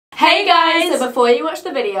Hey guys! So before you watch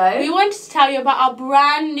the video, we wanted to tell you about our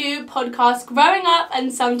brand new podcast, Growing Up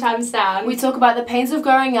and Sometimes Down. We talk about the pains of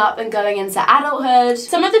growing up and going into adulthood.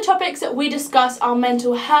 Some of the topics that we discuss are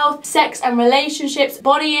mental health, sex and relationships,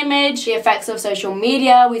 body image, the effects of social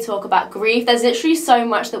media. We talk about grief. There's literally so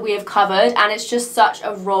much that we have covered, and it's just such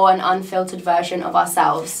a raw and unfiltered version of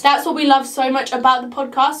ourselves. That's what we love so much about the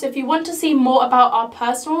podcast. So if you want to see more about our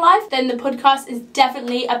personal life, then the podcast is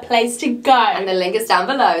definitely a place to go. And the link is down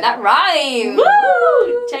below. That rhymes!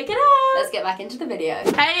 Woo! Check it out! Let's get back into the video.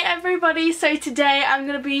 Hey everybody, so today I'm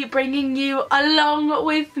going to be bringing you along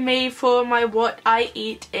with me for my what I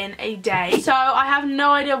eat in a day. So I have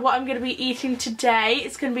no idea what I'm going to be eating today.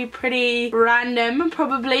 It's going to be pretty random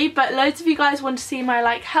probably, but loads of you guys want to see my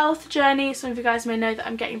health journey. Some of you guys may know that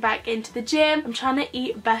I'm getting back into the gym. I'm trying to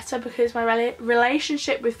eat better because my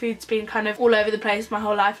relationship with food's been kind of all over the place my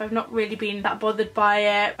whole life. I've not really been that bothered by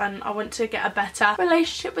it, and I want to get a better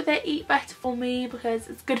relationship with it, eat better for me because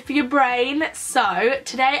it's good for your brain. So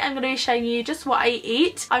today I'm going to be showing you just what I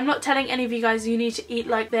eat. I'm not telling any of you guys you need to eat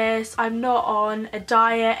like this. I'm not on a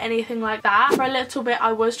diet, anything like that. For a little bit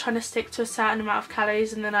I was trying to stick to a certain amount of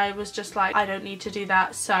calories, and then I was just like, I don't need to do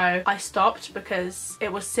that, so I stopped because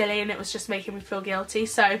it was silly and it was just making me feel guilty.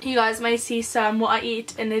 So you guys may see some what I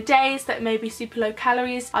eat in a days that may be super low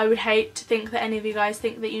calories. I would hate to think that any of you guys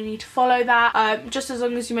think that you need to follow that. Just as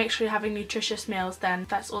long as you make sure you're having nutritious meals, then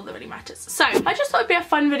that's all that really matters. So I just thought it'd be a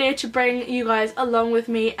fun video to bring you guys along with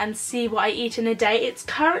me and see what I eat in a day. It's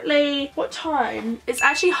currently, what time? It's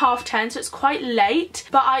actually 10:30, so it's quite late,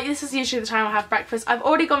 but this is usually the time I have breakfast. I've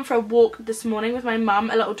already gone for a walk this morning with my mum,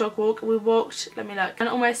 a little dog walk. We walked, let me look, and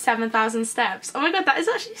almost 7,000 steps. Oh my god, that is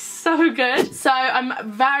actually so good. So I'm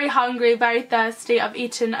very hungry, very thirsty. I've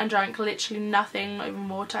eaten and drank literally nothing, not even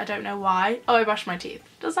water. I don't know why. Oh, I brushed my teeth.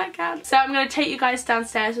 Does that count? So I'm going to take you guys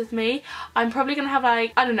downstairs with me. I'm probably going to have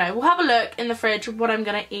I don't know, we'll have a look in the fridge what I'm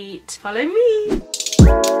going to eat. Follow me.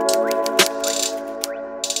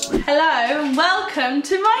 Hello and welcome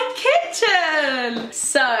to my kitchen.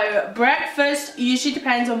 So breakfast usually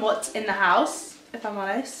depends on what's in the house, if I'm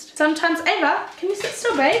honest. Sometimes, Ava, can you sit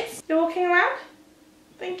still, babes? You're walking around?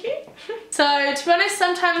 Thank you. So to be honest,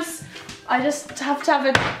 sometimes I just have to have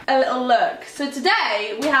a little look. So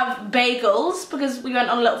today we have bagels because we went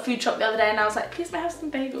on a little food shop the other day and I was like, please may I have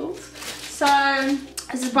some bagels? So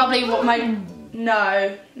this is probably what my,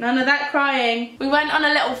 no, none of that crying. We went on a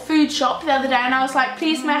little food shop the other day and I was like,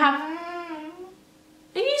 please may I have,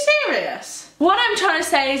 are you serious? What I'm trying to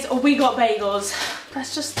say is we got bagels.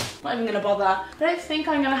 That's just not even gonna bother. I don't think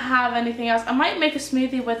I'm gonna have anything else. I might make a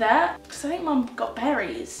smoothie with it because I think Mum got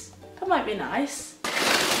berries. That might be nice.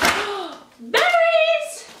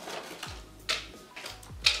 Berries!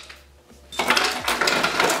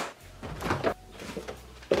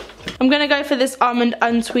 I'm gonna go for this almond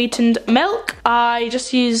unsweetened milk. I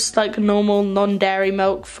just use normal non-dairy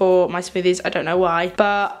milk for my smoothies. I don't know why,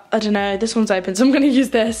 but I don't know, this one's open, so I'm gonna use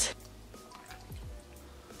this.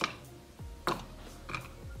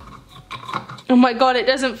 Oh my god, it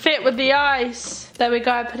doesn't fit with the ice. There we go,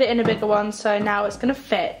 I put it in a bigger one, so now it's gonna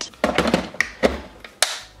fit.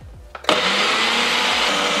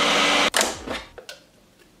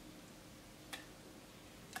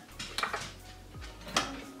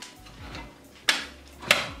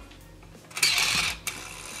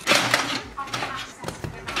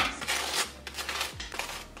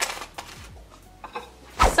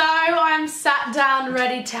 I'm sat down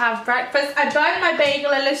ready to have breakfast. I dried my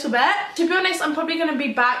bagel a little bit. To be honest, I'm probably going to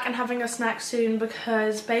be back and having a snack soon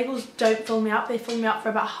because bagels don't fill me up. They fill me up for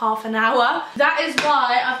about half an hour. That is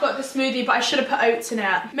why I've got the smoothie, but I should have put oats in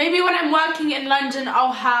it. Maybe when I'm working in London,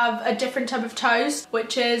 I'll have a different type of toast,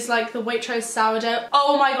 which is the Waitrose sourdough.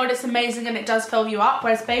 Oh my god, it's amazing and it does fill you up.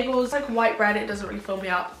 Whereas bagels, white bread, it doesn't really fill me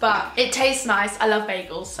up. But it tastes nice. I love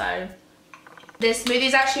bagels, so... This smoothie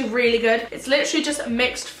is actually really good. It's literally just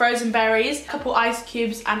mixed frozen berries, a couple ice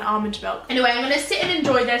cubes and almond milk. Anyway, I'm gonna sit and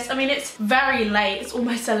enjoy this. I mean, it's very late, it's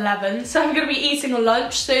almost 11, so I'm gonna be eating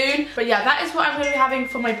lunch soon. But yeah, that is what I'm gonna be having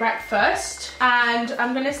for my breakfast. And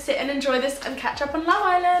I'm gonna sit and enjoy this and catch up on Love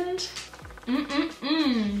Island.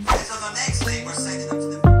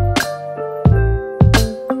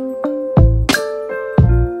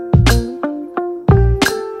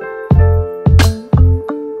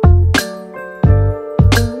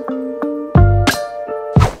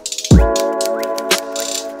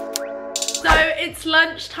 It's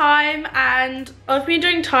lunchtime and I've been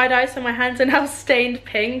doing tie-dye, so my hands are now stained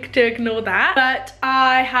pink. Do ignore that. But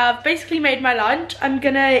I have basically made my lunch. I'm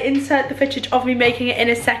gonna insert the footage of me making it in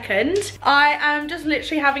a second. I am just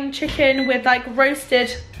literally having chicken with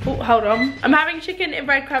roasted Oh, hold on. I'm having chicken in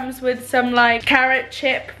breadcrumbs with some like carrot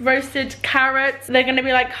chip, roasted carrots. They're gonna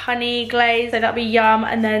be like honey glazed, so that'll be yum,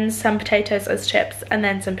 and then some potatoes as chips, and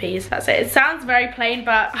then some peas. That's it. It sounds very plain,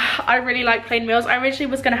 but I really like plain meals. I originally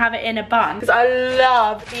was gonna have it in a bun because I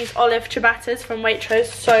love these olive ciabattas from Waitrose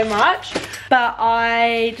so much, but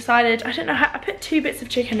I decided, I don't know how, I put 2 bits of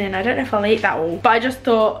chicken in. I don't know if I'll eat that all, but I just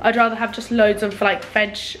thought I'd rather have just loads of like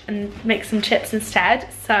veg and make some chips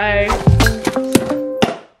instead. So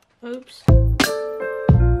oops.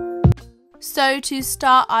 So to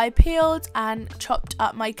start, I peeled and chopped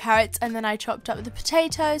up my carrots, and then I chopped up the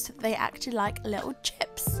potatoes so they acted like little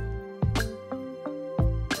chips.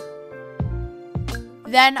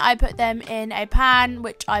 Then I put them in a pan,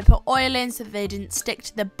 which I put oil in so that they didn't stick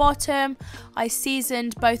to the bottom. I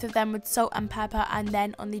seasoned both of them with salt and pepper, and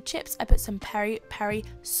then on the chips I put some peri peri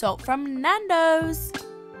salt from Nando's.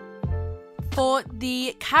 For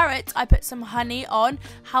the carrots, I put some honey on.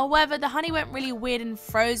 However, the honey went really weird and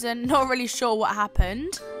frozen. Not really sure what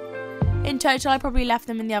happened. In total, I probably left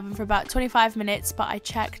them in the oven for about 25 minutes, but I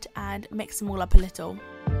checked and mixed them all up a little.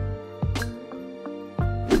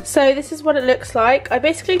 So this is what it looks like. I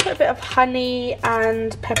basically put a bit of honey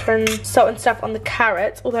and pepper and salt and stuff on the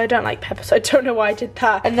carrots, although I don't like pepper, so I don't know why I did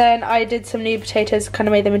that. And then I did some new potatoes, kind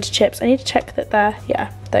of made them into chips. I need to check that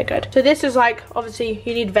they're good. So this is like, obviously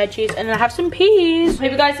you need veggies, and then I have some peas. I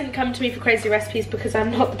hope you guys didn't come to me for crazy recipes because I'm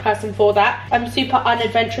not the person for that. I'm super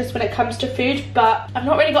unadventurous when it comes to food, but I've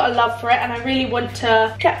not really got a love for it, and I really want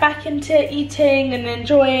to get back into eating and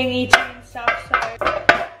enjoying eating and stuff. So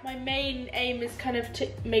my main aim is kind of to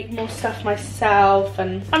make more stuff myself,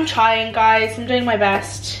 and I'm trying, guys. I'm doing my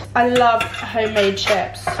best. I love homemade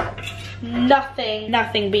chips.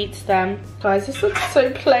 Nothing beats them. Guys, this looks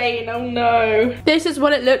so plain. Oh no. This is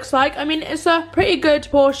what it looks like. I mean, it's a pretty good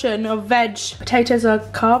portion of veg. Potatoes are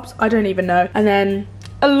carbs? I don't even know. And then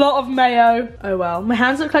a lot of mayo. Oh well. My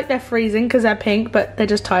hands look like they're freezing because they're pink, but they're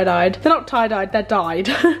just tie-dyed. They're not tie-dyed, they're dyed.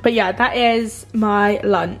 But yeah, that is my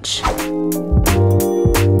lunch.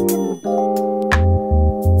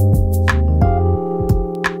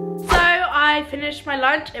 Finished my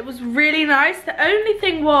lunch. It was really nice. The only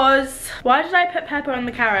thing was, why did I put pepper on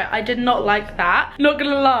the carrot? I did not like that, not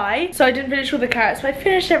gonna lie. So I didn't finish all the carrots, but I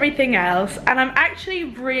finished everything else, and I'm actually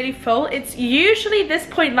really full. It's usually this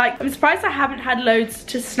point, like, I'm surprised I haven't had loads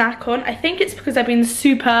to snack on. I think it's because I've been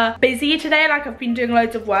super busy today. Like, I've been doing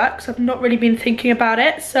loads of work, so I've not really been thinking about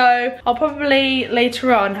it. So I'll probably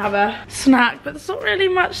later on have a snack, but there's not really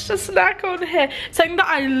much to snack on here. Something that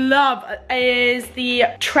I love is the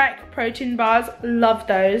Trek protein bars. Love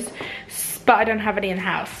those, but I don't have any in the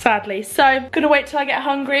house, sadly. So I'm gonna wait till I get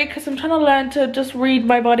hungry because I'm trying to learn to just read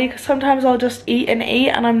my body, because sometimes I'll just eat and eat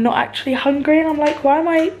and I'm not actually hungry, and I'm like, why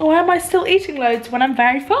am I still eating loads when I'm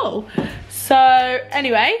very full? So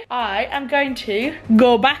anyway, I am going to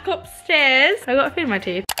go back upstairs. I got a few in my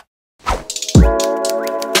teeth.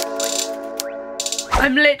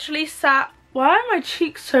 I'm literally sat. Why are my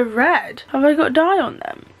cheeks so red? Have I got dye on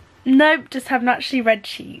them? Nope, just have naturally red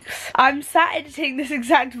cheeks. I'm sat editing this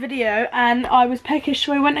exact video and I was peckish,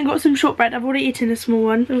 so I went and got some shortbread. I've already eaten a small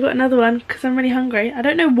one. I've got another one because I'm really hungry. I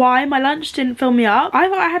don't know why my lunch didn't fill me up. I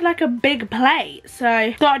thought I had like a big plate, so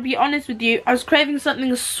I thought I'd be honest with you. I was craving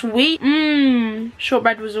something sweet.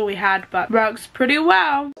 Shortbread was all we had, but works pretty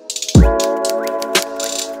well.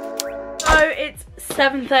 So it's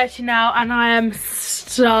 7:30 now and I am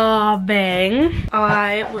starving.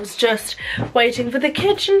 I was just waiting for the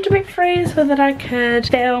kitchen to be free so that I could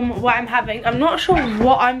film what I'm having. I'm not sure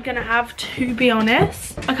what I'm gonna have, to be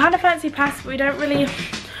honest. I kind of fancy pasta, but we don't really...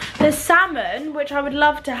 There's salmon, which I would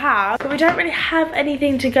love to have, but we don't really have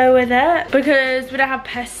anything to go with it because we don't have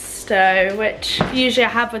pesto, which usually I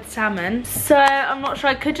have with salmon. So I'm not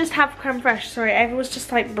sure. I could just have creme fraiche. Sorry, Ava was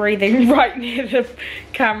just like breathing right near the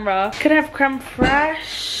camera. Could I have creme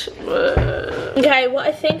fraiche? Okay, what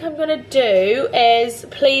I think I'm gonna do is,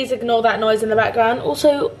 please ignore that noise in the background.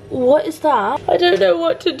 Also, what is that? I don't know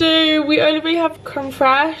what to do. We only have creme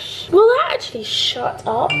fraiche. Will that actually shut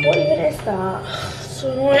up? What even is that?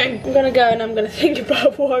 So I'm gonna go and I'm gonna think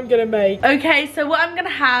about what I'm gonna make. Okay, so what I'm gonna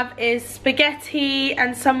have is spaghetti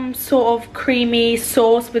and some sort of creamy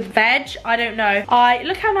sauce with veg. I don't know.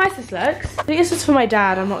 Look how nice this looks. I think this is for my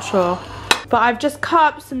dad, I'm not sure. But I've just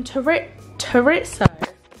cut up some chorizo.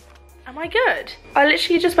 Am I good? I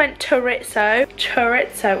literally just went chorizo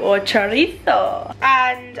or chorizo.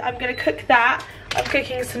 And I'm gonna cook that. I'm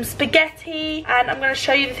cooking some spaghetti and I'm going to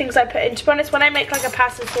show you the things I put in. To be honest, when I make like a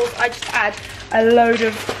pasta sauce, I just add a load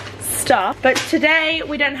of stuff. But today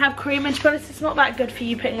we don't have cream, and to be honest, it's not that good for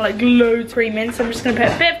you putting like loads of cream in. So I'm just going to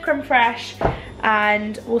put a bit of creme fraiche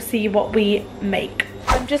and we'll see what we make.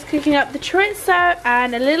 I'm just cooking up the chorizo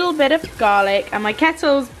and a little bit of garlic, and my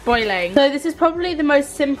kettle's boiling. So this is probably the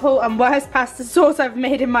most simple and worst pasta sauce I've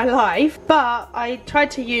made in my life, but I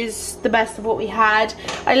tried to use the best of what we had.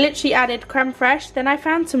 I literally added creme fraiche, then I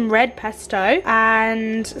found some red pesto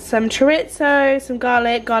and some chorizo, some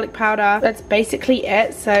garlic powder. That's basically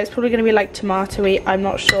it. So it's probably gonna be like tomatoey, I'm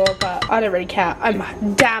not sure, but I don't really care.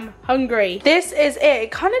 I'm damn hungry. This is it.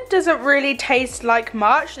 It kind of doesn't really taste like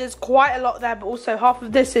much. There's quite a lot there, but also half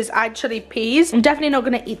of this is actually peas. I'm definitely not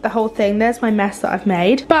gonna eat the whole thing. There's my mess that I've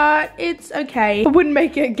made, but it's okay. I wouldn't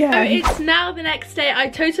make it again. So it's now the next day. I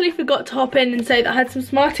totally forgot to hop in and say that I had some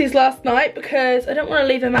Smarties last night because I don't want to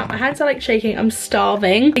leave them out. My hands are like shaking. I'm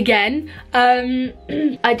starving again.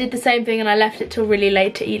 I did the same thing and I left it till really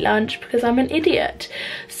late to eat lunch because I'm an idiot.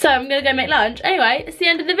 So I'm gonna go make lunch. Anyway, it's the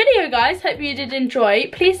end of the video, guys. Hope you did enjoy.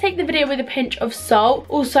 Please take the video with a pinch of salt.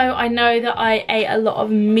 Also, I know that I ate a lot of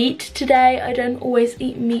meat today. I don't always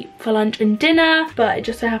eat meat for lunch and dinner, but it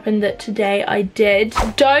just so happened that today I did.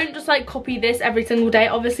 Don't just like copy this every single day.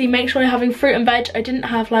 Obviously, make sure you're having fruit and veg. I didn't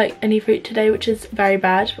have like any fruit today, which is very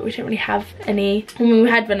bad, but we didn't really have any. I mean, we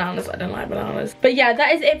had bananas. I don't like bananas. But yeah,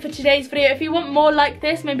 that is it for today's video. If you want more like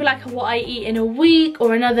this, maybe like what I eat in a week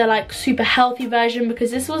or another like super healthy version,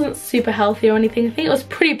 because this wasn't super healthy or anything. I think it was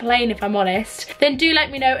pretty plain if I'm honest. Then do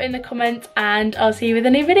let me know in the comments and I'll see you with a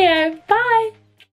new video. Bye!